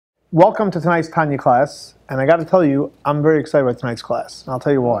Welcome to tonight's Tanya class, and I got to tell you, I'm very excited about tonight's class, and I'll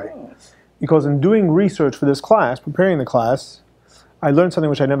tell you why. Because in doing research for this class, preparing the class, I learned something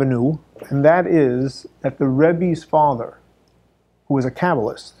which I never knew, and that is that the Rebbe's father, who was a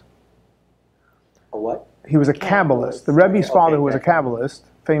Kabbalist. A what? He was a Kabbalist. The Rebbe's father, who was a Kabbalist,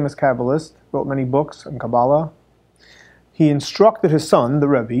 famous Kabbalist, wrote many books on Kabbalah. He instructed his son, the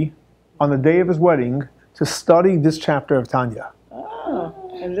Rebbe, on the day of his wedding, to study this chapter of Tanya.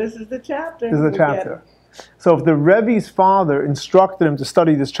 And this is the chapter. This is the chapter. So if the Rebbe's father instructed him to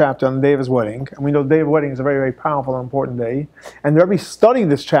study this chapter on the day of his wedding, and we know the day of wedding is a very, very powerful and important day, and the Rebbe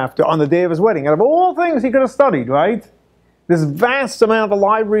studied this chapter on the day of his wedding, out of all things he could have studied, right? This vast amount of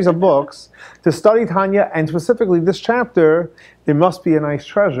libraries of books to study Tanya, and specifically this chapter, there must be a nice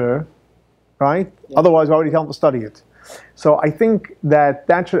treasure, right? Yeah. Otherwise, why would he tell him to study it? So I think that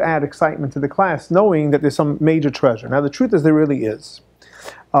that should add excitement to the class, knowing that there's some major treasure. Now the truth is there really is.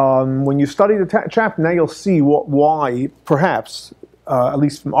 When you study the chapter, now you'll see why, perhaps, at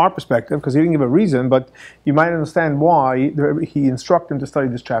least from our perspective, because he didn't give a reason, but you might understand why he instructed him to study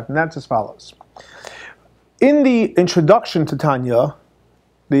this chapter, and that's as follows. In the introduction to Tanya,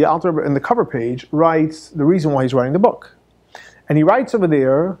 the author in the cover page writes the reason why he's writing the book. And he writes over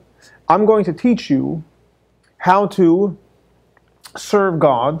there, I'm going to teach you how to serve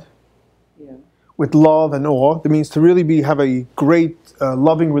God with love and awe. That means to really have a great,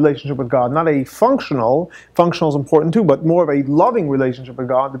 loving relationship with God. Not a functional is important too, but more of a loving relationship with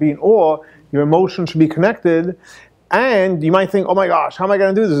God. To be in awe, your emotions should be connected. And you might think, oh my gosh, how am I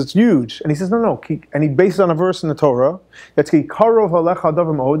going to do this? It's huge. And he says, no. And he bases it on a verse in the Torah. That's This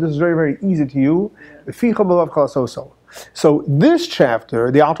is very, very easy to you. So this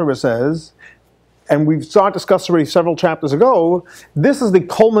chapter, the author says, and we've started discussing already several chapters ago, this is the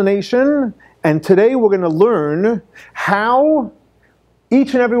culmination, and today we're going to learn how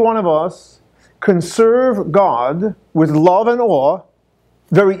each and every one of us can serve God with love and awe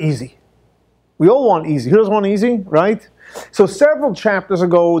very easy. We all want easy. Who doesn't want easy, right? So several chapters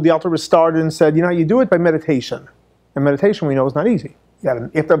ago, the author started and said, you do it by meditation. And meditation, we know, is not easy.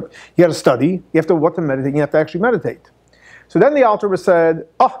 You have to study, you have to meditate, you have to actually meditate. So then the author said,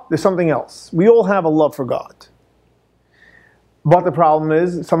 there's something else. We all have a love for God. But the problem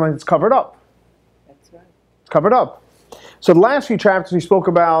is, sometimes it's covered up. That's right. It's covered up. So the last few chapters, we spoke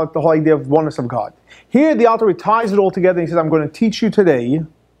about the whole idea of oneness of God. Here, the author ties it all together, and he says, I'm going to teach you today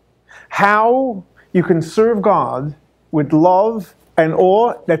how you can serve God with love and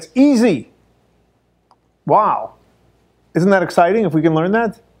awe that's easy. Wow. Isn't that exciting if we can learn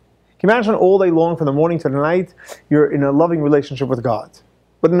that? Can you imagine all day long from the morning to the night, you're in a loving relationship with God,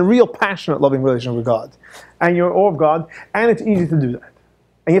 but in a real passionate loving relationship with God, and you're in awe of God, and it's easy to do that.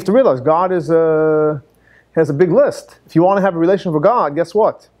 And you have to realize God has a big list. If you want to have a relationship with God, guess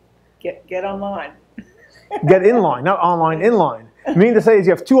what? Get online. Get in line, not online, in line. Meaning to say is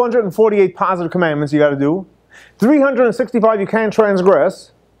you have 248 positive commandments you got to do, 365 you can't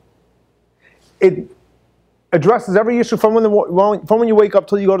transgress. It addresses every issue from when you wake up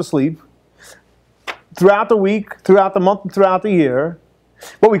till you go to sleep, throughout the week, throughout the month, and throughout the year.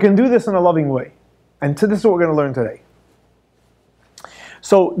 But we can do this in a loving way. And this is what we're going to learn today.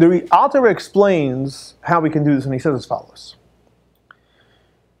 So the author explains how we can do this, and he says as follows.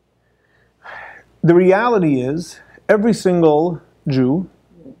 The reality is, every single Jew,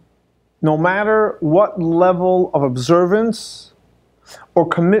 no matter what level of observance or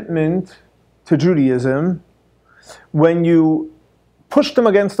commitment to Judaism, when you push them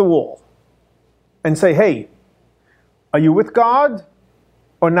against the wall and say, hey, are you with God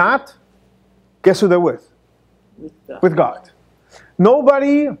or not? Guess who they're with? With God.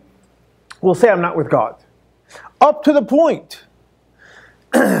 Nobody will say, I'm not with God. Up to the point,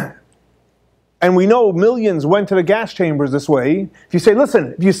 and we know millions went to the gas chambers this way. If you say,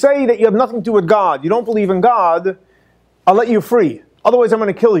 listen, if you say that you have nothing to do with God, you don't believe in God, I'll let you free. Otherwise, I'm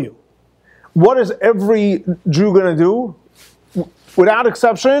going to kill you. What is every Jew going to do? Without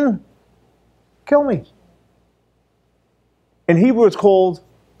exception, kill me. In Hebrew, it's called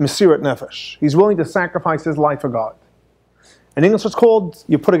Mesirat Nefesh. He's willing to sacrifice his life for God. In English, it's called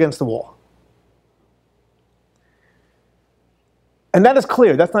you put against the wall. And that is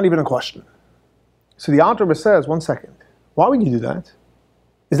clear. That's not even a question. So the author says, 1 second, why would you do that?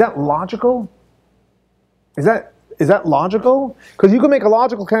 Is that logical? Is that logical? Because you can make a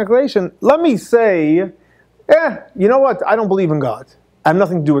logical calculation. Let me say, you know what? I don't believe in God. I have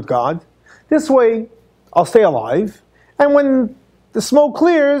nothing to do with God. This way, I'll stay alive. And when the smoke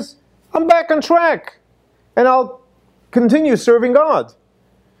clears, I'm back on track. And I'll continue serving God.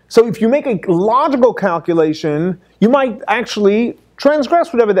 So if you make a logical calculation, you might actually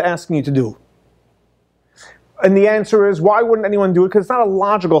transgress whatever they're asking you to do. And the answer is, why wouldn't anyone do it? Because it's not a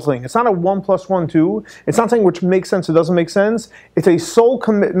logical thing. It's not a 1 + 1, 2. It's not something which makes sense or doesn't make sense. It's a soul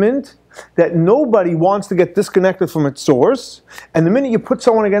commitment that nobody wants to get disconnected from its source. And the minute you put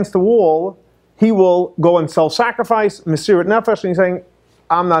someone against the wall, he will go and self-sacrifice, Mesirat Nefesh, and he's saying,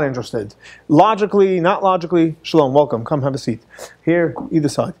 I'm not interested. Logically, not logically, Shalom, welcome, come have a seat. Here, either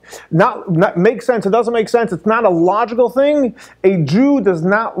side. Not makes sense, it doesn't make sense, it's not a logical thing. A Jew does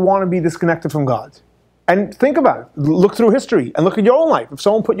not want to be disconnected from God. And think about it. Look through history and look at your own life. If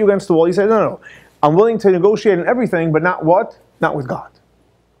someone put you against the wall, you say, no, I'm willing to negotiate in everything, but not what? Not with God.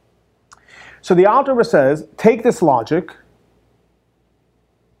 So the Alter Rebbe says, take this logic,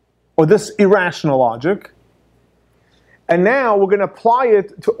 or this irrational logic, and now we're going to apply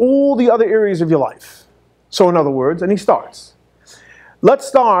it to all the other areas of your life. So in other words, and he starts. Let's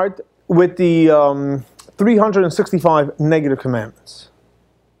start with the 365 negative commandments.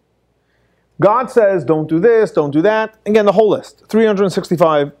 God says, don't do this, don't do that. Again, the whole list.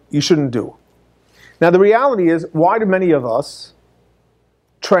 365 you shouldn't do. Now the reality is, why do many of us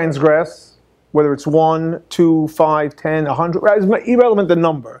transgress, whether it's 1, 2, 5, 10, 100, it's irrelevant the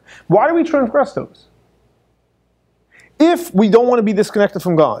number. Why do we transgress those? If we don't want to be disconnected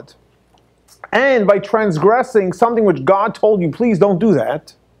from God, and by transgressing something which God told you, please don't do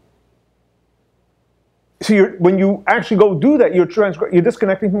that, so when you actually go do that, you're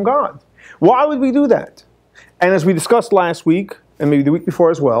disconnecting from God. Why would we do that? And as we discussed last week, and maybe the week before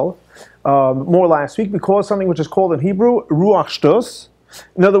as well, more last week, because something which is called in Hebrew, ruach shtus.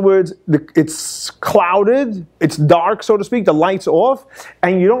 In other words, it's clouded, it's dark, so to speak, the light's off,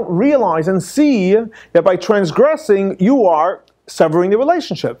 and you don't realize and see that by transgressing, you are severing the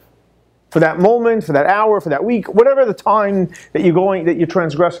relationship. For that moment, for that hour, for that week, whatever the time that you're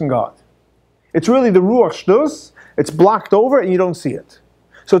transgressing God. It's really the ruach shtus, it's blocked over and you don't see it.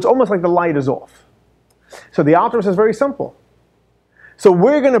 So it's almost like the light is off. So the Alter says very simple. So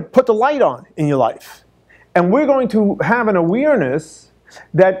we're going to put the light on in your life. And we're going to have an awareness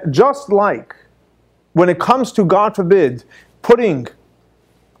that just like when it comes to, God forbid, putting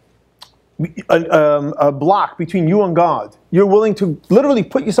a block between you and God, you're willing to literally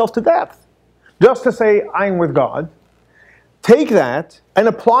put yourself to death just to say, I'm with God. Take that and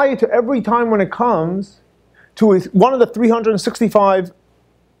apply it to every time when it comes to one of the 365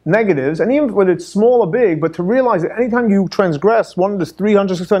 negatives, and even whether it's small or big, but to realize that anytime you transgress one of the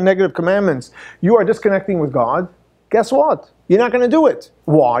 365 negative commandments, you are disconnecting with God. Guess what? You're not going to do it.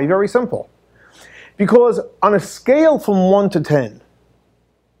 Why? Very simple. Because on a scale from 1 to 10,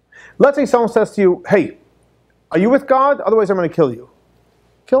 let's say someone says to you, hey, are you with God? Otherwise I'm going to kill you.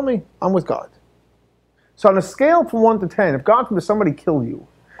 Kill me, I'm with God. So on a scale from 1 to 10, if God forbid somebody kill you,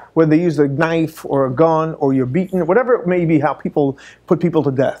 whether they use a knife or a gun or you're beaten, whatever it may be, how people put people to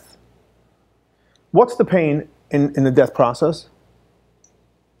death. What's the pain in the death process?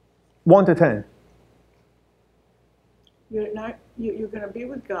 1 to 10. You're going to be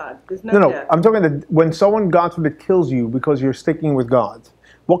with God. There's no death. I'm talking that when someone, God forbid, kills you because you're sticking with God,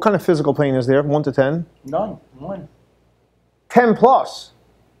 what kind of physical pain is there, 1 to 10? None. 1. 10 plus.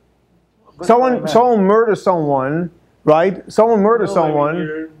 Someone murders someone, right? Someone murders someone. I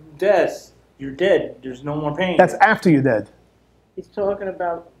mean, you're dead. There's no more pain. That's after you're dead. He's talking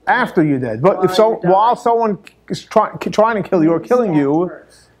about after you're dead. But while someone is trying to kill you or killing you,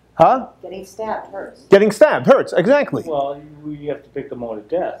 hurts. huh? Getting stabbed hurts. Getting stabbed hurts, exactly. Well, you have to pick the mode of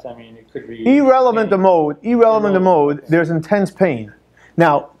death. I mean, it could be Irrelevant the mode, there's intense pain.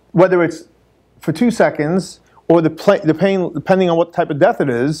 Now, whether it's for 2 seconds or the pain, depending on what type of death it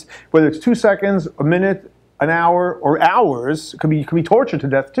is, whether it's 2 seconds, a minute, an hour, or hours, it could be tortured to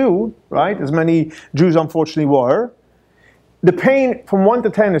death too, right? As many Jews unfortunately were. The pain from 1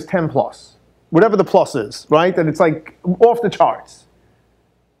 to 10 is 10 plus, whatever the plus is, right? And it's like off the charts.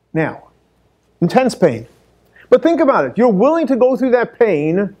 Now, intense pain. But think about it. You're willing to go through that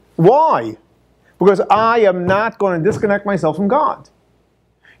pain. Why? Because I am not going to disconnect myself from God.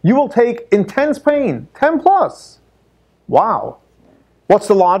 You will take intense pain, 10 plus. Wow. What's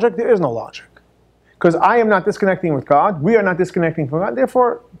the logic? There is no logic. Because I am not disconnecting with God. We are not disconnecting from God.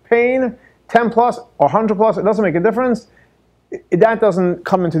 Therefore, pain, 10 plus or 100 plus, it doesn't make a difference. That doesn't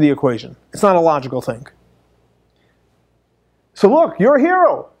come into the equation. It's not a logical thing. So look, you're a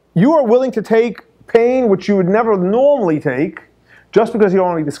hero. You are willing to take pain which you would never normally take just because you're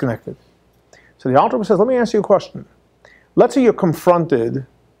only disconnected. So the Alter Rebbe says, let me ask you a question. Let's say you're confronted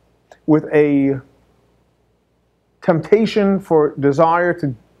with a temptation for desire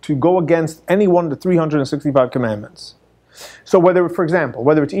to go against any one of the 365 commandments. So for example,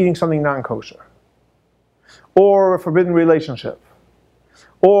 whether it's eating something non-kosher, or a forbidden relationship,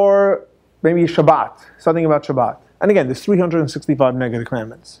 Or maybe Shabbat, something about Shabbat. And again, there's 365 negative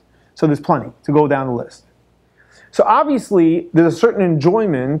commandments. So there's plenty to go down the list. So obviously, there's a certain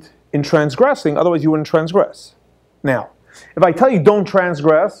enjoyment in transgressing, otherwise you wouldn't transgress. Now, if I tell you don't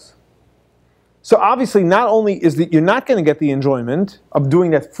transgress, so obviously not only is that you're not going to get the enjoyment of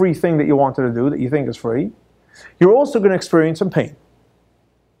doing that free thing that you wanted to do, that you think is free, you're also going to experience some pain.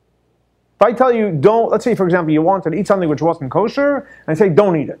 If I tell you don't, let's say for example you wanted to eat something which wasn't kosher, and I say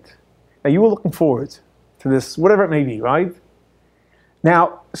don't eat it. Now you were looking forward to this, whatever it may be, right?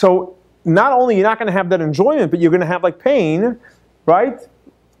 Now, so not only you're not going to have that enjoyment, but you're going to have like pain, right?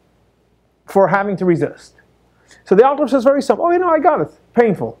 For having to resist. So the Alter says very simple, I got it.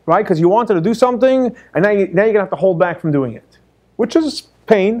 Painful, right? Because you wanted to do something, and now you're going to have to hold back from doing it. Which is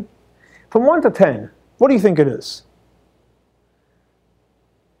pain. From 1 to 10, what do you think it is?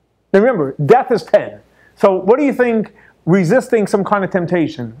 Now remember, death is 10. So what do you think resisting some kind of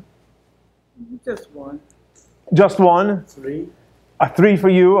temptation? Just one. Just one? 3. A 3 for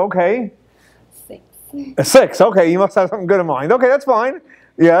you, okay. 6. A 6, okay. You must have something good in mind. Okay, that's fine.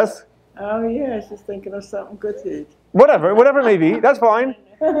 Yes. Oh yeah, she's thinking of something good to eat. Whatever it may be. That's fine.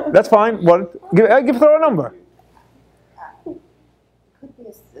 That's fine. What? Throw a number. Could be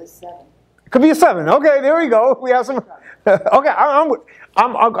a 7. It could be a 7. Okay, there we go. We have some. Okay,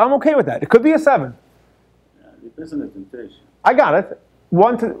 I'm okay with that. It could be a 7. Yeah, depends on the temptation. I got it.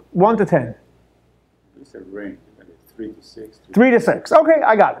 1 to 10. It's a range. 3 to 6. 3 to 6. Okay,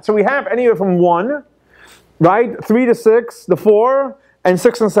 I got it. So we have anywhere from 1, right? 3 to 6, the 4, and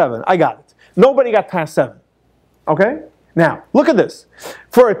 6 and 7. I got it. Nobody got past 7. Okay? Now, look at this.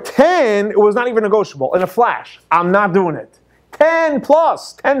 For a 10, it was not even negotiable. In a flash, I'm not doing it. 10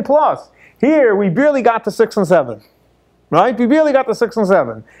 plus, 10 plus. Here, we barely got to 6 and 7. Right? We barely got to 6 and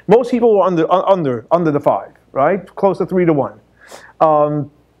 7. Most people were under the 5. Right? Close to 3 to 1. I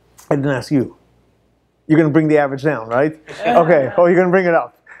didn't ask you. You're going to bring the average down, right? Okay. Oh, you're going to bring it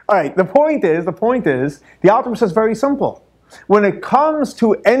up. All right. The point is, the Alter says very simple. When it comes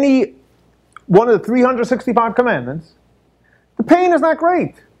to any one of the 365 commandments, the pain is not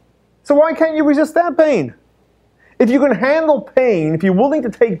great. So why can't you resist that pain? If you can handle pain, if you're willing to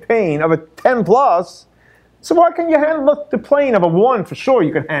take pain of a 10 plus, so why can't you handle the pain of a 1 for sure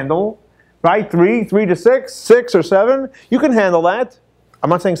you can handle, right? 3 to 6, 6 or 7, you can handle that. I'm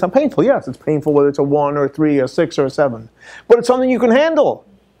not saying it's not painful. Yes, it's painful whether it's a 1 or a 3 or a 6 or a 7. But it's something you can handle.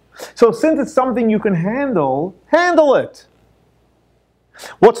 So since it's something you can handle it.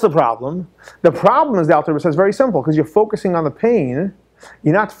 What's the problem? The problem is, the Alter says, very simple, because you're focusing on the pain,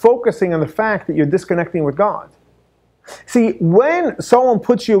 you're not focusing on the fact that you're disconnecting with God. See, when someone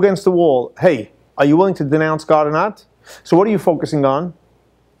puts you against the wall, hey, are you willing to denounce God or not? So what are you focusing on?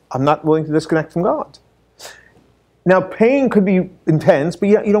 I'm not willing to disconnect from God. Now, pain could be intense, but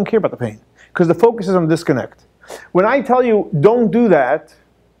you don't care about the pain, because the focus is on disconnect. When I tell you, don't do that,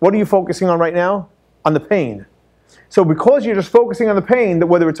 what are you focusing on right now? On the pain. So because you're just focusing on the pain, that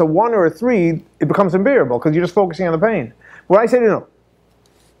whether it's a 1 or a 3, it becomes unbearable, because you're just focusing on the pain. When I say, no,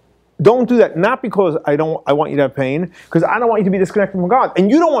 don't do that, not because I want you to have pain, because I don't want you to be disconnected from God,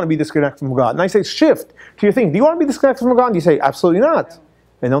 and you don't want to be disconnected from God. And I say, shift to your thing. Do you want to be disconnected from God? And you say, absolutely not.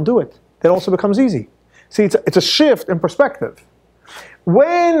 Then don't do it. That also becomes easy. See, it's a shift in perspective.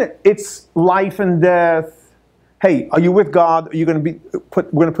 When it's life and death, hey, are you with God? Are you going to we're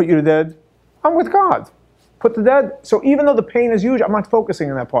going to put you to dead? I'm with God. Put to dead. So even though the pain is huge, I'm not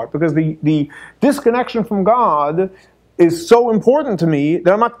focusing on that part, because the disconnection from God is so important to me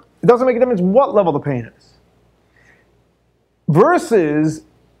that it doesn't make a difference what level the pain is. Versus,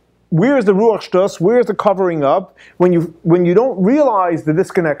 where's the ruach shtus? Where's the covering up? When you don't realize the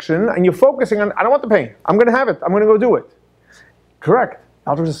disconnection and you're focusing on, I don't want the pain. I'm going to have it. I'm going to go do it. Correct.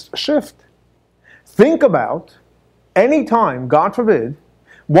 I'll just shift. Think about any time, God forbid,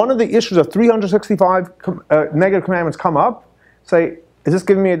 one of the issues of 365 negative commandments come up. Say, is this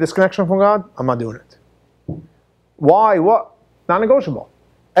giving me a disconnection from God? I'm not doing it. Why? What? Non-negotiable.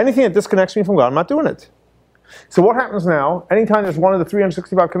 Anything that disconnects me from God, I'm not doing it. So what happens now? Anytime there's one of the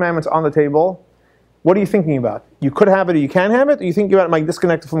 365 commandments on the table, what are you thinking about? You could have it or you can have it, or you think about am I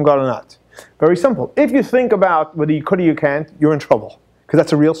disconnected from God or not? Very simple. If you think about whether you could or you can't, you're in trouble, because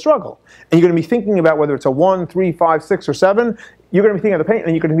that's a real struggle. And you're going to be thinking about whether it's a 1, 3, 5, 6, or 7, you're going to be thinking of the pain,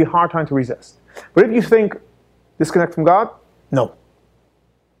 and you're going to be a hard time to resist. But if you think, disconnect from God, no.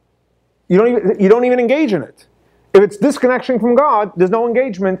 You don't even engage in it. If it's disconnection from God, there's no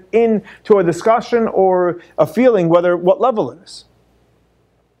engagement into a discussion or a feeling, what level it is.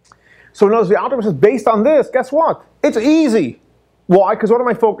 So notice the Alter says, based on this, guess what? It's easy. Why? Because what am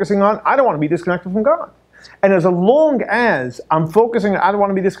I focusing on? I don't want to be disconnected from God. And as long as I'm focusing, I don't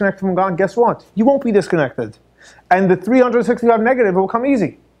want to be disconnected from God, guess what? You won't be disconnected. And the 365 negative will come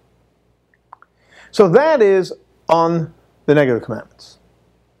easy. So that is on the negative commandments.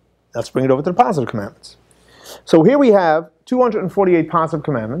 Let's bring it over to the positive commandments. So here we have 248 positive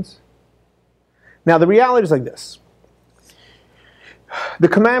commandments. Now the reality is like this. The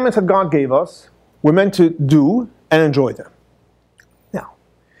commandments that God gave us, we're meant to do and enjoy them. Now,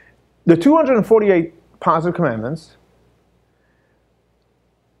 the 248 positive commandments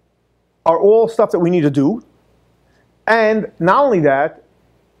are all stuff that we need to do. And not only that,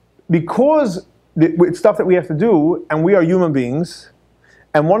 because it's stuff that we have to do, and we are human beings,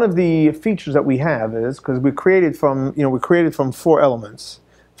 and one of the features that we have is, because we're created from 4 elements: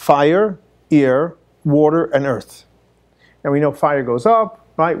 fire, air, water, and earth. And we know fire goes up,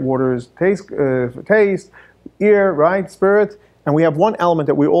 right? Water is taste, air, right? Spirit. And we have one element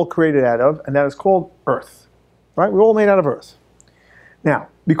that we're all created out of, and that is called earth, right? We're all made out of earth. Now,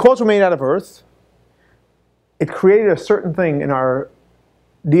 because we're made out of earth, it created a certain thing in our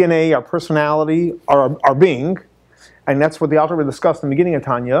DNA, our personality, our being, and that's what the Alter Rebbe discussed in the beginning of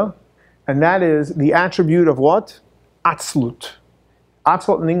Tanya, and that is the attribute of what? Atzlut.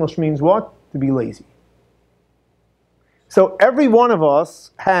 Atzlut in English means what? To be lazy. So every one of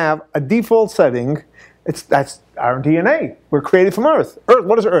us have a default setting. That's our DNA. We're created from earth. Earth,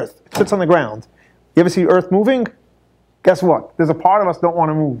 what is earth? It sits on the ground. You ever see earth moving? Guess what? There's a part of us that don't want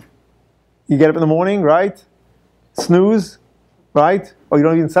to move. You get up in the morning, right? Snooze, right? Or you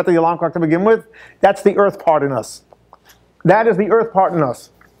don't even set the alarm clock to begin with. That's the earth part in us. That is the earth part in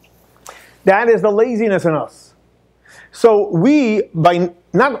us. That is the laziness in us. So we, by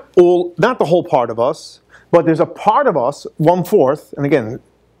not the whole part of us, but there's a part of us, 1/4, and again,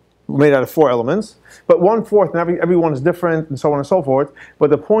 we're made out of 4 elements, but 1/4, and everyone is different, and so on and so forth. But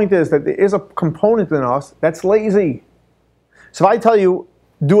the point is that there is a component in us that's lazy. So if I tell you,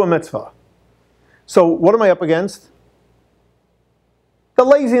 do a mitzvah, so what am I up against? The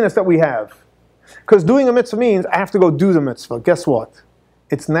laziness that we have. Because doing a mitzvah means I have to go do the mitzvah. Guess what?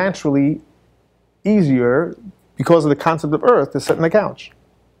 It's naturally easier, because of the concept of earth, to sit on the couch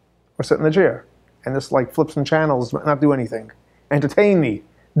or sit in the chair and just like flip some channels, not do anything. Entertain me.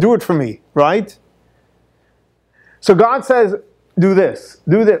 Do it for me, right? So God says, do this,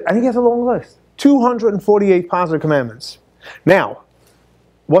 and he has a long list. 248 positive commandments. Now,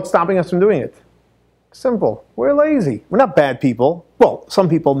 what's stopping us from doing it? Simple. We're lazy. We're not bad people. Well, some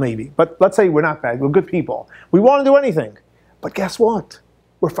people maybe, but let's say we're not bad. We're good people. We want to do anything. But guess what?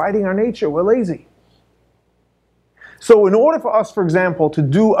 We're fighting our nature. We're lazy. So in order for us, for example, to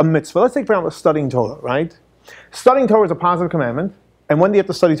do a mitzvah, let's take for example studying Torah, right? Studying Torah is a positive commandment. And when do you have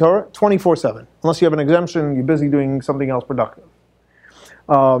to study Torah? 24/7. Unless you have an exemption, you're busy doing something else productive.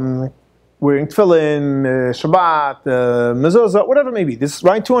 Wearing tefillin, Shabbat, mezuzah, whatever it may be. This is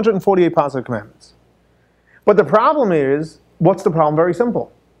right, 248 positive commandments. But the problem is, what's the problem? Very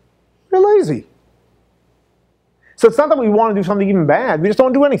simple. We're lazy. So it's not that we want to do something even bad, we just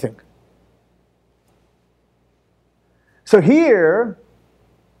don't do anything. So here,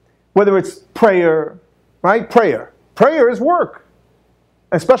 whether it's prayer, right? Prayer is work,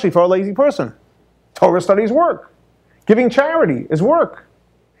 especially for a lazy person. Torah study is work. Giving charity is work.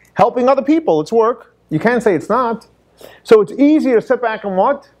 Helping other people, it's work. You can't say it's not. So it's easier to sit back and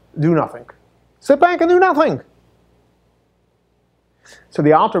what? Do nothing. Sit back and do nothing. So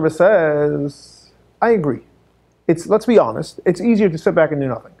the Alter Rebbe says, I agree. Let's be honest, it's easier to sit back and do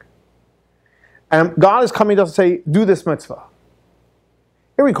nothing. And God is coming to us and say, do this mitzvah.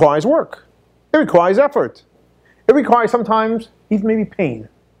 It requires work. It requires effort. It requires sometimes even maybe pain.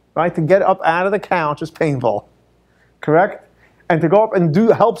 Right? To get up out of the couch is painful. Correct? And to go up and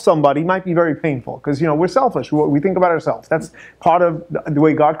help somebody might be very painful. Because we're selfish. We think about ourselves. That's part of the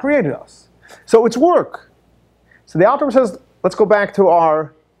way God created us. So it's work. So the Alter Rebbe says, let's go back to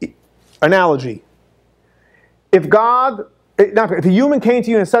our analogy. If a human came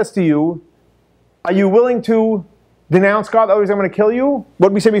to you and says to you, are you willing to denounce God? Otherwise I'm going to kill you. What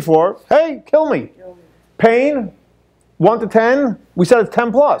did we say before? Hey, kill me. Pain, 1 to 10. We said it's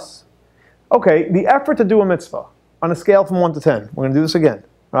 10 plus. Okay, the effort to do a mitzvah on a scale from 1 to 10. We're going to do this again,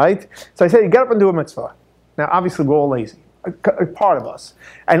 right? So I say, get up and do a mitzvah. Now, obviously, we're all lazy. A part of us.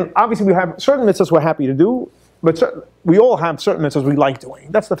 And obviously, we have certain mitzvahs we're happy to do, but we all have certain mitzvahs we like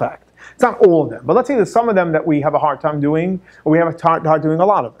doing. That's the fact. It's not all of them. But let's say there's some of them that we have a hard time doing, or we have a hard time doing a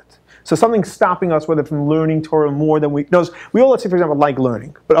lot of it. So something's stopping us, whether from learning Torah more than we know. We all, let's say, for example, like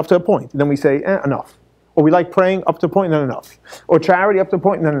learning, but up to a point. And then we say, enough. Or we like praying up to a point and then enough. Or charity up to a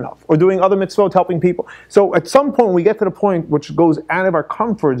point and then enough. Or doing other mitzvot, helping people. So at some point we get to the point which goes out of our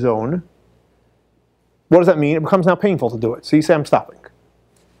comfort zone, What does that mean? It becomes now painful to do it. So you say, I'm stopping.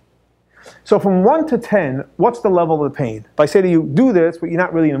 So from 1 to 10, what's the level of the pain? If I say to you, do this, but you're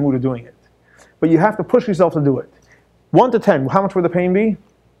not really in the mood of doing it. But you have to push yourself to do it. 1 to 10, how much would the pain be?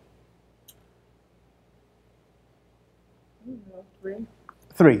 3.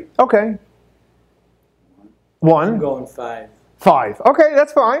 3. Okay. I'm 1. going 5. 5. Okay,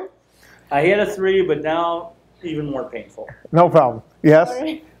 that's fine. I had a 3, but now even more painful. No problem. Yes?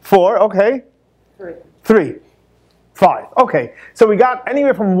 4. Okay. 3. 3. 5. Okay. So we got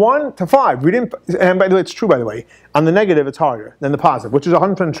anywhere from 1 to 5. We didn't, and by the way, it's true, by the way. On the negative, it's harder than the positive, which is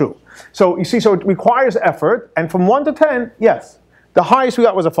 100% true. So you see, so it requires effort. And from 1 to 10, yes. The highest we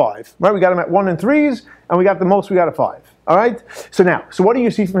got was a 5. Right? We got them at 1 and 3s, and we got the most we got a 5. All right? So now, so what do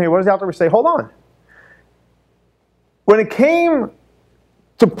you see from here? What does the Alter say? Hold on. When it came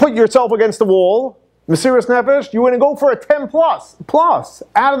to put yourself against the wall, Mesiras Nefesh, you want to go for a 10 plus,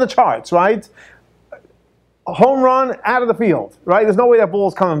 out of the charts, right? A home run, out of the field, right? There's no way that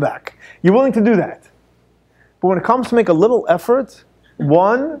ball's coming back. You're willing to do that. But when it comes to make a little effort,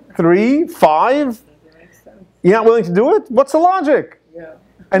 1, 3, 5, you're not willing to do it? What's the logic? Yeah.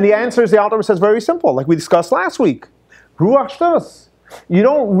 And the answer is, the Alter says, very simple, like we discussed last week. Ruach shtus. You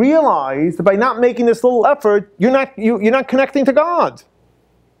don't realize that by not making this little effort, you're not connecting to God.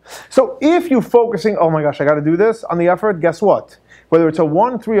 So if you're focusing, oh my gosh, I got to do this on the effort, guess what? Whether it's a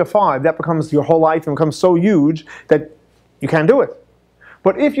 1, 3, or 5, that becomes your whole life and becomes so huge that you can't do it.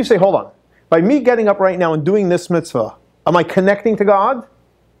 But if you say, hold on, by me getting up right now and doing this mitzvah, am I connecting to God?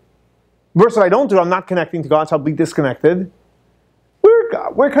 Versus if I don't do it, I'm not connecting to God, so I'll be disconnected.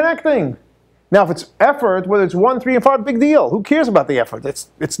 We're connecting. Now, if it's effort, whether it's 1, 3, and 5, big deal. Who cares about the effort?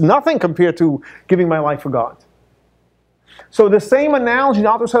 It's nothing compared to giving my life for God. So the same analogy the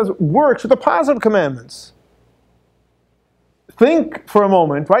author says works with the positive commandments. Think for a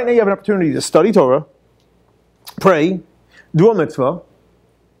moment. Right now you have an opportunity to study Torah, pray, do a mitzvah,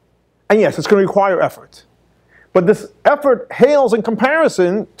 and yes, it's going to require effort. But this effort hails in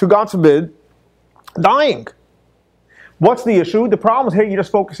comparison to, God forbid, dying. What's the issue? The problem is here you're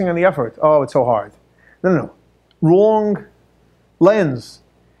just focusing on the effort. Oh, it's so hard. No. Wrong lens.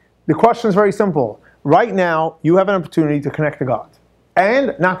 The question is very simple. Right now, you have an opportunity to connect to God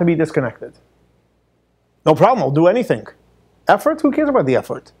and not to be disconnected. No problem, I'll do anything. Effort? Who cares about the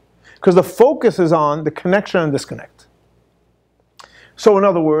effort? Because the focus is on the connection and disconnect. So in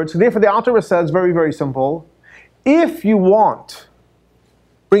other words, therefore the Alter says, very, very simple, if you want,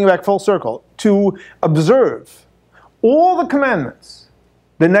 bring it back full circle, to observe all the commandments,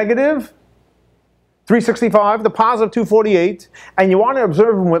 the negative, 365, the positive, 248, and you want to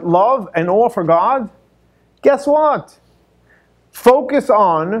observe them with love and awe for God, guess what? Focus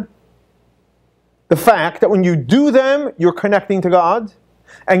on the fact that when you do them, you're connecting to God,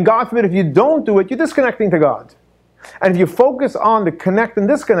 and God forbid, if you don't do it, you're disconnecting to God. And if you focus on the connect and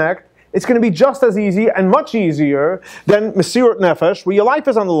disconnect, it's going to be just as easy and much easier than Mesiras Nefesh, where your life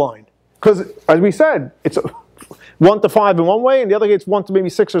is on the line. Because, as we said, it's 1 to 5 in one way, and the other way it's 1 to maybe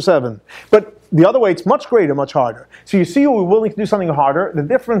 6 or 7. But the other way, it's much greater, much harder. So you see, we're willing to do something harder. The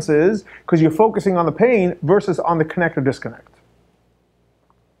difference is because you're focusing on the pain versus on the connect or disconnect.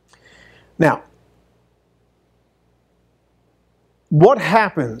 Now, what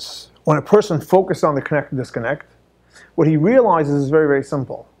happens when a person focuses on the connect or disconnect? What he realizes is very, very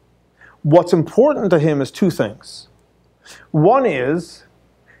simple. What's important to him is 2 things. One is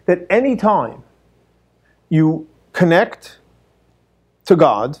that any time you connect to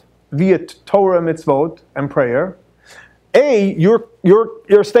God via Torah, mitzvot, and prayer,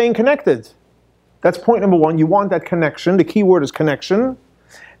 you're staying connected. That's point number 1. You want that connection. The key word is connection.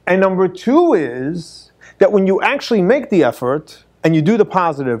 And number 2 is that when you actually make the effort and you do the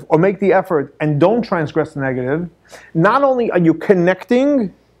positive, or make the effort and don't transgress the negative, not only are you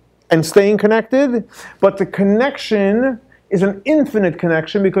connecting and staying connected, but the connection is an infinite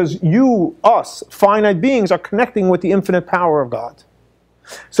connection because you, us, finite beings, are connecting with the infinite power of God.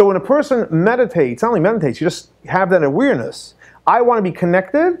 So when a person meditates, not only meditates, you just have that awareness. I want to be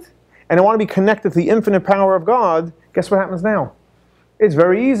connected, and I want to be connected to the infinite power of God. Guess what happens now? It's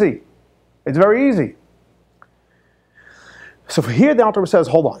very easy. It's very easy. So here the Alter says,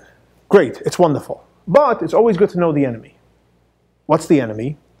 hold on. Great, it's wonderful. But it's always good to know the enemy. What's the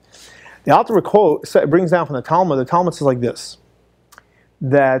enemy? The Alter brings down from the Talmud. The Talmud says like this,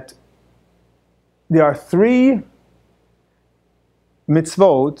 that there are 3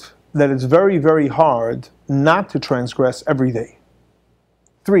 mitzvot that it's very, very hard not to transgress every day.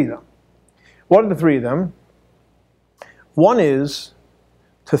 3 of them. What are the 3 of them? One is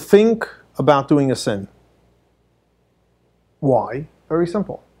to think about doing a sin. Why? Very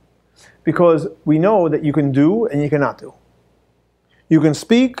simple. Because we know that you can do and you cannot do. You can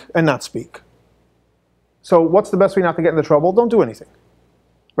speak and not speak. So what's the best way not to get into trouble? Don't do anything,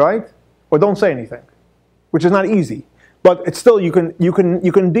 right? Or don't say anything, which is not easy. But it's still, you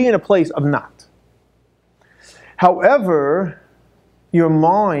can be in a place of not. However, your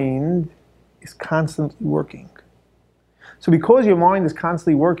mind is constantly working. So because your mind is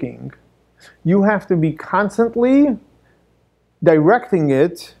constantly working, you have to be constantly directing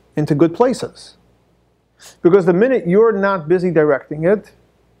it into good places. Because the minute you're not busy directing it,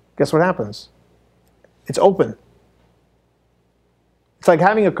 guess what happens? It's open. It's like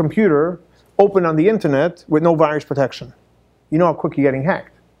having a computer open on the internet with no virus protection. You know how quick you're getting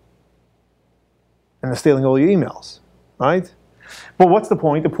hacked. And they're stealing all your emails, right? But what's the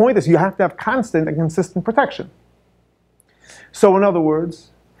point? The point is you have to have constant and consistent protection. So in other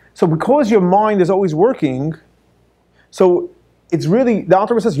words, so because your mind is always working, so it's really, the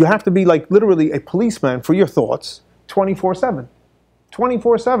Alter Rebbe says you have to be like literally a policeman for your thoughts 24/7.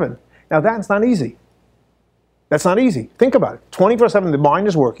 24/7. Now that's not easy. That's not easy. Think about it. 24/7 the mind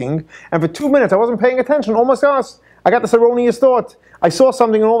is working, and for 2 minutes I wasn't paying attention, almost lost. I got this erroneous thought. I saw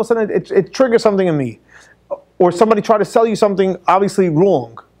something and all of a sudden it triggers something in me. Or somebody tried to sell you something obviously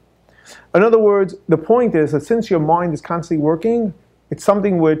wrong. In other words, the point is that since your mind is constantly working, it's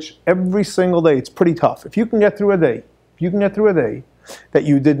something which every single day, it's pretty tough. If you can get through a day, that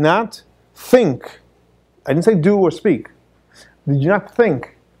you did not think, I didn't say do or speak, did you not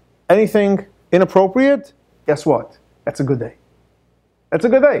think anything inappropriate, guess what? That's a good day. That's a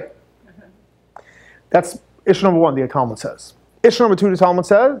good day. That's issue number one, the Talmud says. Issue number two, the Talmud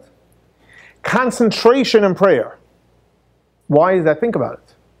says, concentration in prayer. Why is that? Think about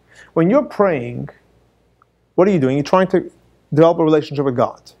it. When you're praying, what are you doing? You're trying to develop a relationship with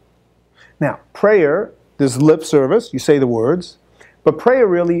God. Now, prayer, there's lip service, you say the words, but prayer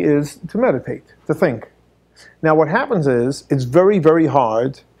really is to meditate, to think. Now, what happens is, it's very, very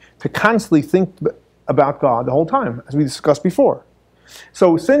hard to constantly think about God the whole time, as we discussed before.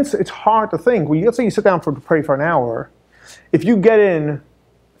 So since it's hard to think, let's say you sit down to pray for an hour, if you get in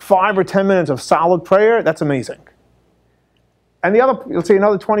 5 or 10 minutes of solid prayer, that's amazing. And the other, let's say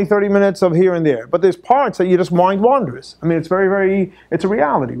another 20, 30 minutes of here and there. But there's parts that you just mind wanders. I mean, it's very, very, it's a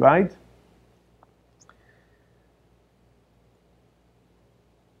reality, right?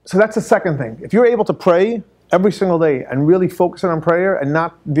 So that's the second thing. If you're able to pray every single day and really focus on prayer and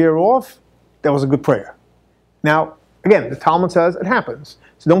not veer off, that was a good prayer. Now, again, the Talmud says it happens.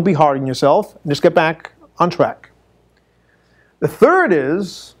 So don't be hard on yourself. Just get back on track. The third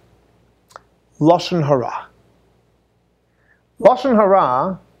is Lashon Hara. Lashon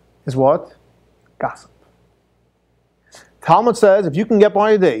Hara is what? Gossip. Talmud says if you can get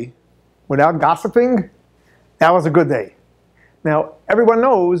by a day without gossiping, that was a good day. Now, everyone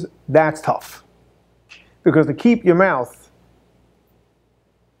knows that's tough. Because to keep your mouth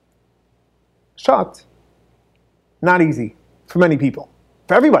shut, not easy for many people.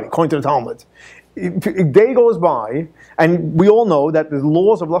 For everybody, according to the Talmud. A day goes by, and we all know that the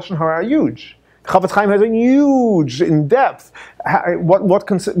laws of Lashon Hara are huge. Chafetz Chaim has a huge, in-depth, what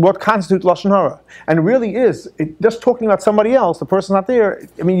constitutes Lashon Hara. And it really is, just talking about somebody else, the person's not there,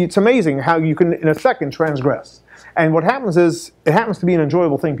 I mean, it's amazing how you can, in a second, transgress. And what happens is, it happens to be an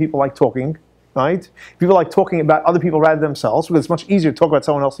enjoyable thing. People like talking, right? People like talking about other people rather than themselves, because it's much easier to talk about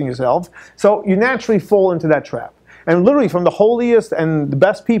someone else than yourself. So you naturally fall into that trap. And literally from the holiest and the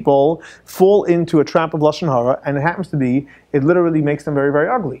best people fall into a trap of Lashon Hara, and it happens to be, it literally makes them very, very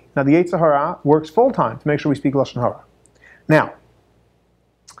ugly. Now the Yetzer Hara works full time to make sure we speak Lashon Hara. Now,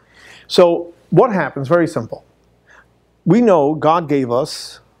 so what happens? Very simple. We know God gave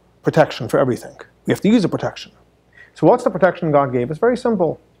us protection for everything. We have to use the protection. So what's the protection God gave us? Very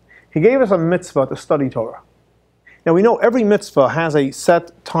simple. He gave us a mitzvah to study Torah. Now we know every mitzvah has a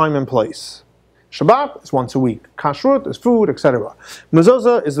set time and place. Shabbat is once a week. Kashrut is food, etc.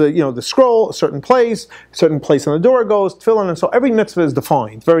 Mezuzah is the scroll, a certain place on the door it goes, tefillin, and so every mitzvah is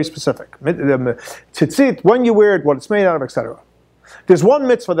defined, very specific. Tzitzit, when you wear it, what it's made out of, etc. There's one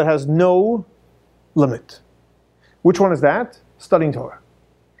mitzvah that has no limit. Which one is that? Studying Torah.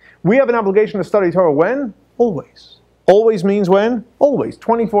 We have an obligation to study Torah when? Always. Always means when? Always,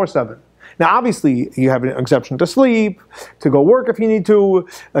 24/7. Now, obviously, you have an exception to sleep, to go work if you need to,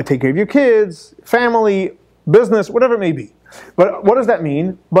 take care of your kids, family, business, whatever it may be. But what does that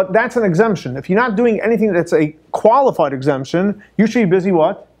mean? But that's an exemption. If you're not doing anything that's a qualified exemption, you should be busy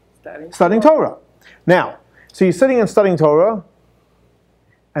what? Studying Torah. Now, so you're sitting and studying Torah,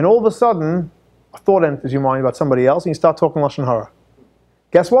 and all of a sudden, a thought enters your mind about somebody else, and you start talking Lashon Hara.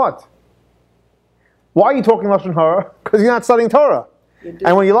 Guess what? Why are you talking Lashon Hara? Because you're not studying Torah.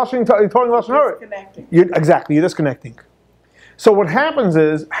 And when you're talking Lashon Hara, disconnecting. you're disconnecting. So what happens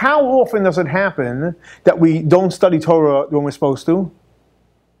is, how often does it happen that we don't study Torah when we're supposed to?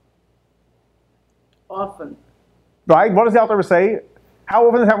 Often. Right? What does the Alter say? How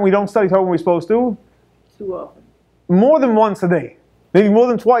often does it happen we don't study Torah when we're supposed to? Too often. More than once a day. Maybe more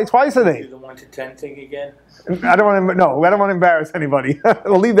than twice a day. Do the 1 to 10 thing again? I don't want to embarrass anybody.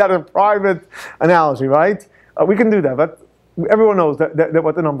 We'll leave that a private analogy, right? We can do that, but everyone knows that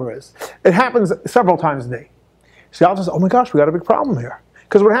what the number is. It happens several times a day. So I'll just, oh my gosh, we got a big problem here.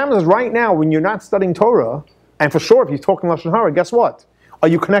 Because what happens is right now, when you're not studying Torah, and for sure if you're talking Lashon Hara, guess what? Are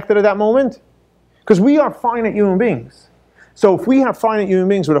you connected at that moment? Because we are finite human beings. So if we have finite human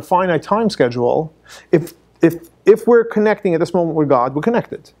beings with a finite time schedule, if we're connecting at this moment with God, we're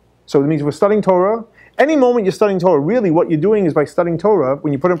connected. So it means we're studying Torah. Any moment you're studying Torah, really what you're doing is by studying Torah,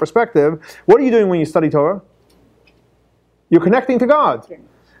 when you put it in perspective, what are you doing when you study Torah? You're connecting to God.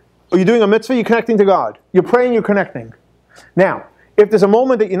 Or you're doing a mitzvah, you're connecting to God. You're praying, you're connecting. Now, if there's a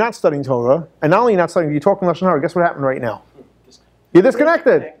moment that you're not studying Torah, and not only you're not studying, you're talking Lashon Hara, guess what happened right now? You're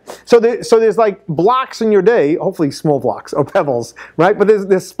disconnected. So there's like blocks in your day, hopefully small blocks or pebbles, right? But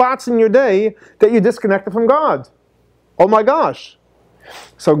there's spots in your day that you're disconnected from God. Oh my gosh.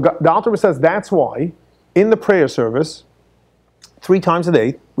 So the Alter says that's why in the prayer service, 3 times a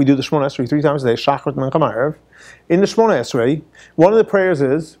day, we do the Shemona Esrei 3 times a day, Shachrit, Mincha, Ma'ariv. In the Shemona Esrei, one of the prayers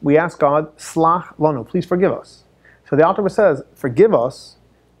is, we ask God, Slach Lanu, please forgive us. So the Alter says, forgive us.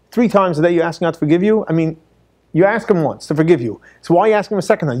 3 times a day you're asking God to forgive you? I mean, you ask Him once to forgive you. So why are you asking Him a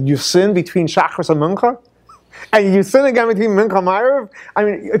second time? You sin between Shachrit and Mincha? And you sin again between Mincha and Ma'ariv? I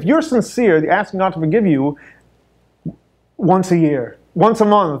mean, if you're sincere, you're asking God to forgive you once a year, once a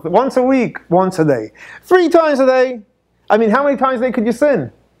month, once a week, once a day. 3 times a day. I mean, how many times a day could you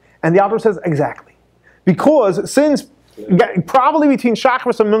sin? And the Alter says, exactly. Because sins, probably between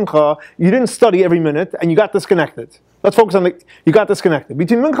Shachris and Mincha, you didn't study every minute and you got disconnected. Let's focus on you got disconnected.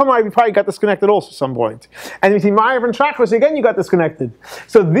 Between Mincha and Ma'ariv, you probably got disconnected also at some point. And between Ma'ariv and Shachris, again, you got disconnected.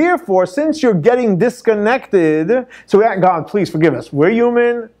 So therefore, since you're getting disconnected, so God, please forgive us. We're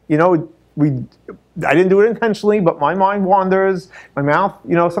human, I didn't do it intentionally, but my mind wanders. My mouth,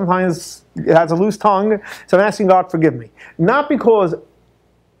 sometimes it has a loose tongue. So I'm asking God, forgive me. Not because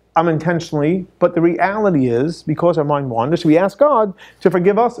I'm intentionally, but the reality is, because our mind wanders, we ask God to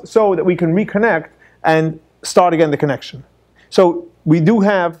forgive us so that we can reconnect and start again the connection. So we do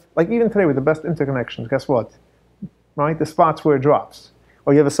have, like even today with the best interconnections, guess what? Right? The spots where it drops.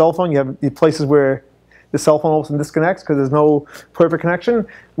 Or you have a cell phone, you have the places where the cell phone all of a sudden disconnects because there's no perfect connection.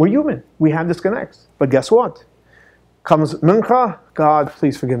 We're human. We have disconnects. But guess what? Comes Mincha, God,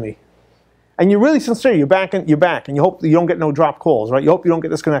 please forgive me. And you're really sincere. You're back, and you hope you don't get no drop calls, right? You hope you don't get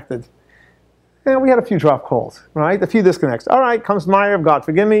disconnected. Yeah, we had a few drop calls, right? A few disconnects. All right, comes Ma'ariv, God,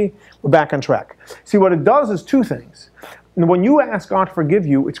 forgive me. We're back on track. See, what it does is 2 things. And when you ask God to forgive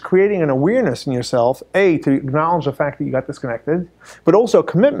you, it's creating an awareness in yourself, A, to acknowledge the fact that you got disconnected, but also a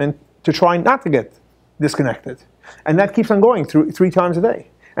commitment to try not to get disconnected. And that keeps on going through 3 times a day.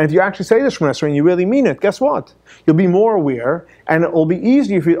 And if you actually say this Shemona Esrei and you really mean it, guess what? You'll be more aware, and it will be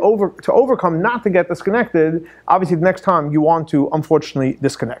easier for you to overcome not to get disconnected. Obviously, the next time you want to, unfortunately,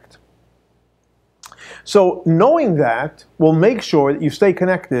 disconnect. So knowing that will make sure that you stay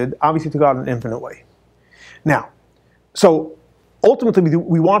connected, obviously, to God in an infinite way. Now, so ultimately,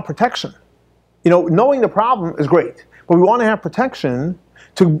 we want protection. Knowing the problem is great, but we want to have protection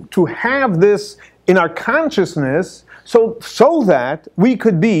to have this in our consciousness so that we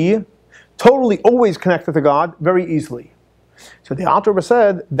could be totally always connected to God very easily. So the Alter Rebbe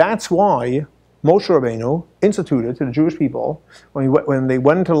said that's why Moshe Rabbeinu instituted to the Jewish people when they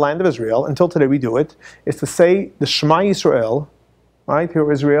went into the land of Israel, until today we do it, is to say the Shema Yisrael, right,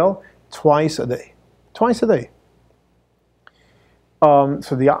 here Israel, twice a day. Twice a day.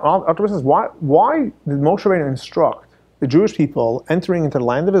 So the Alter Rebbe says, why did Moshe Rabbeinu instruct the Jewish people entering into the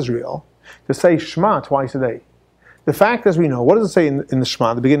land of Israel to say Shema twice a day? The fact, as we know, what does it say in the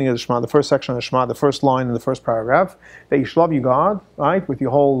Shema, the beginning of the Shema, the first section of the Shema, the first line in the first paragraph? That you should love you God, right, with your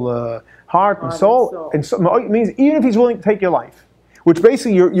whole heart and soul. And so, it means even if He's willing to take your life, which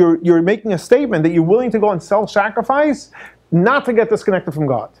basically you're making a statement that you're willing to go and self-sacrifice not to get disconnected from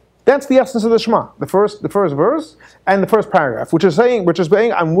God. That's the essence of the Shema, the first verse and the first paragraph, which is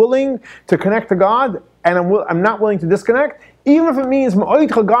saying I'm willing to connect to God, and I'm not willing to disconnect. Even if it means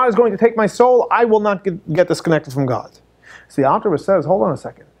God is going to take my soul, I will not get disconnected from God. So the Alter Rebbe says, hold on a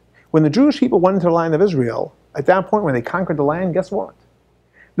second. When the Jewish people went into the land of Israel, at that point when they conquered the land, guess what?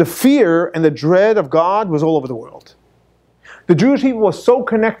 The fear and the dread of God was all over the world. The Jewish people were so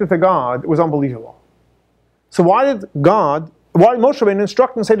connected to God, it was unbelievable. So why did God why did Moshe Rabbeinu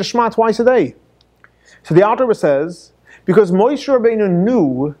instruct him to say the Shema twice a day? So the Alter Rebbe says, because Moshe Rabbeinu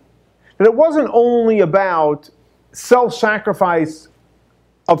knew that it wasn't only about self-sacrifice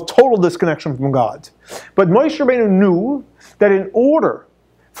of total disconnection from God, but Moshe Rabbeinu knew that in order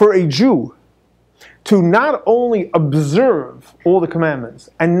for a Jew to not only observe all the commandments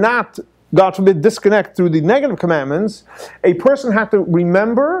and not, God forbid, disconnect through the negative commandments, a person had to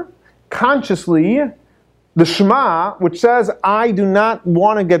remember consciously the Shema, which says, I do not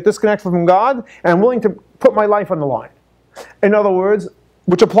want to get disconnected from God, and I'm willing to put my life on the line. In other words,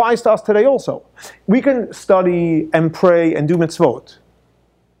 which applies to us today also. We can study and pray and do mitzvot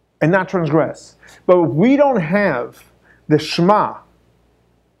and not transgress. But if we don't have the Shema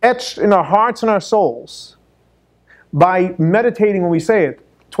etched in our hearts and our souls by meditating when we say it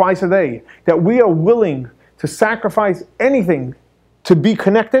twice a day, that we are willing to sacrifice anything to be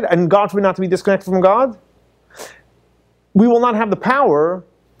connected, and God forbid not to be disconnected from God, we will not have the power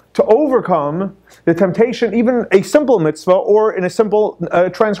to overcome the temptation, even a simple mitzvah or in a simple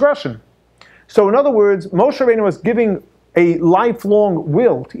transgression. So in other words, Moshe Rabbeinu was giving a lifelong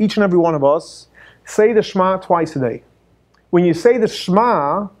will to each and every one of us. Say the Shema twice a day. When you say the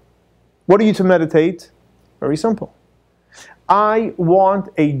Shema, what are you to meditate? Very simple. I want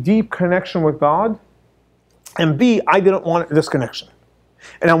a deep connection with God, and B, I didn't want a disconnection.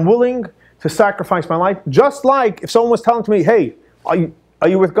 And I'm willing to sacrifice my life, just like if someone was telling to me, hey, are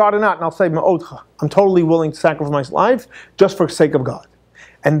you with God or not? And I'll say, Ma'odcha, I'm totally willing to sacrifice my life just for the sake of God.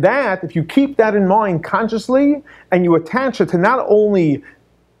 And that, if you keep that in mind consciously, and you attach it to not only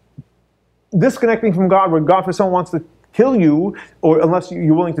disconnecting from God, where God for someone wants to kill you, or unless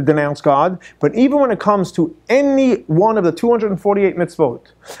you're willing to denounce God, but even when it comes to any one of the 248 mitzvot,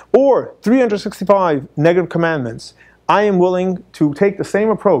 or 365 negative commandments, I am willing to take the same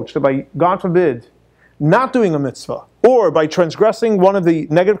approach that by, God forbid, not doing a mitzvah, or by transgressing one of the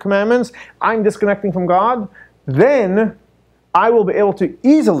negative commandments, I'm disconnecting from God, then I will be able to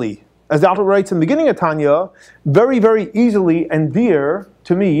easily, as the Alter writes in the beginning of Tanya, very, very easily and dear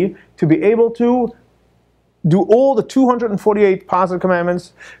to me, to be able to do all the 248 positive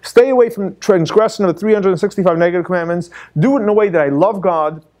commandments, stay away from transgression of the 365 negative commandments, do it in a way that I love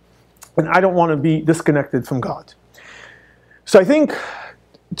God, and I don't want to be disconnected from God. So I think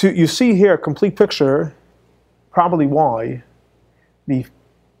you see here a complete picture, probably why the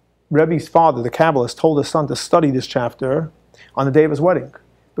Rebbe's father, the Kabbalist, told his son to study this chapter on the day of his wedding.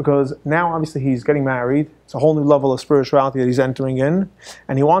 Because now obviously he's getting married, it's a whole new level of spirituality that he's entering in,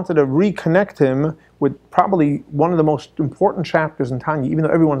 and he wanted to reconnect him with probably one of the most important chapters in Tanya, even though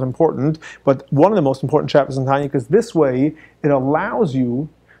everyone's important, but one of the most important chapters in Tanya, because this way it allows you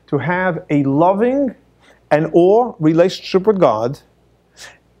to have a loving and awe relationship with God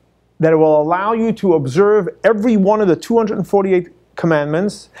that will allow you to observe every one of the 248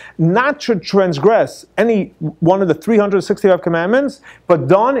 commandments, not to transgress any one of the 365 commandments, but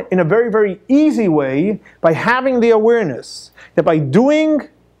done in a very, very easy way by having the awareness that by doing,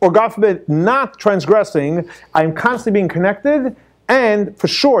 or God forbid, not transgressing, I'm constantly being connected, and for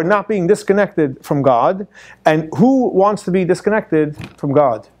sure not being disconnected from God. And who wants to be disconnected from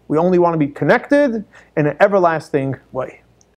God? We only want to be connected in an everlasting way.